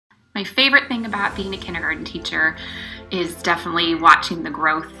My favorite thing about being a kindergarten teacher is definitely watching the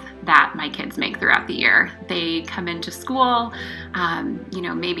growth that my kids make throughout the year. They come into school,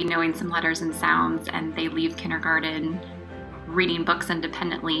 maybe knowing some letters and sounds, and they leave kindergarten reading books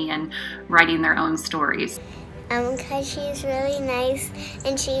independently and writing their own stories. Because she's really nice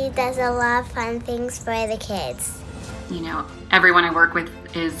and she does a lot of fun things for the kids. Everyone I work with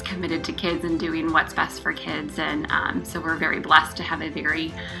is committed to kids and doing what's best for kids, and so we're very blessed to have a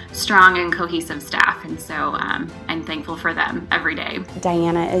very strong and cohesive staff, and so I'm thankful for them every day.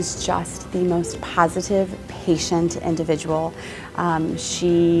 Diana is just the most positive, patient individual.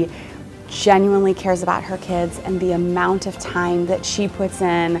 She genuinely cares about her kids, and the amount of time that she puts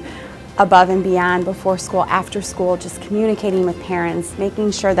in above and beyond, before school, after school, just communicating with parents,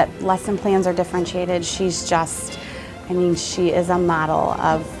 making sure that lesson plans are differentiated. She's just, she is a model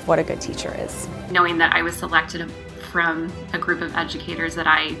of what a good teacher is. Knowing that I was selected from a group of educators that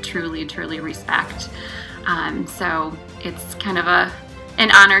I truly, truly respect. So it's kind of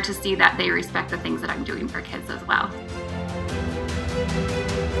an honor to see that they respect the things that I'm doing for kids as well.